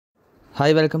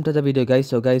Hi, welcome to the video guys.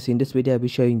 So guys, in this video I'll be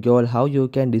showing you all how you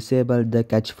can disable the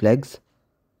catch flags.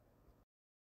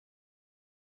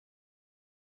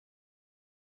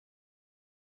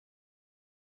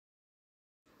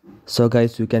 So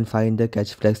guys, you can find the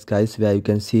catch flags guys, where you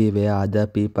can see where other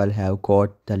people have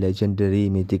caught the legendary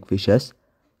mythic fishes.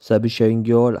 So I'll be showing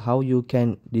you all how you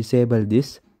can disable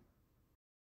this.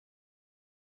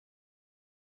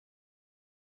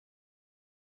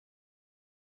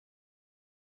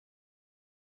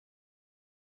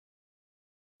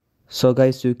 So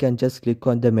guys, you can just click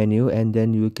on the menu and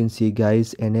then you can see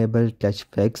guys, enable catch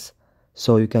flags.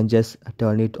 So you can just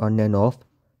turn it on and off.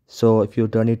 So if you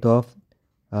turn it off,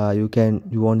 you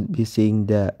won't be seeing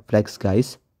the flags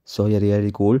guys. So yeah,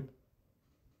 really cool.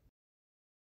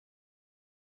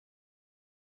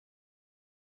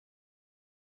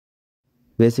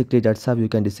 Basically that's how you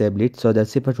can disable it. So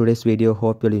that's it for today's video.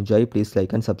 Hope you'll enjoy. Please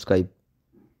like and subscribe.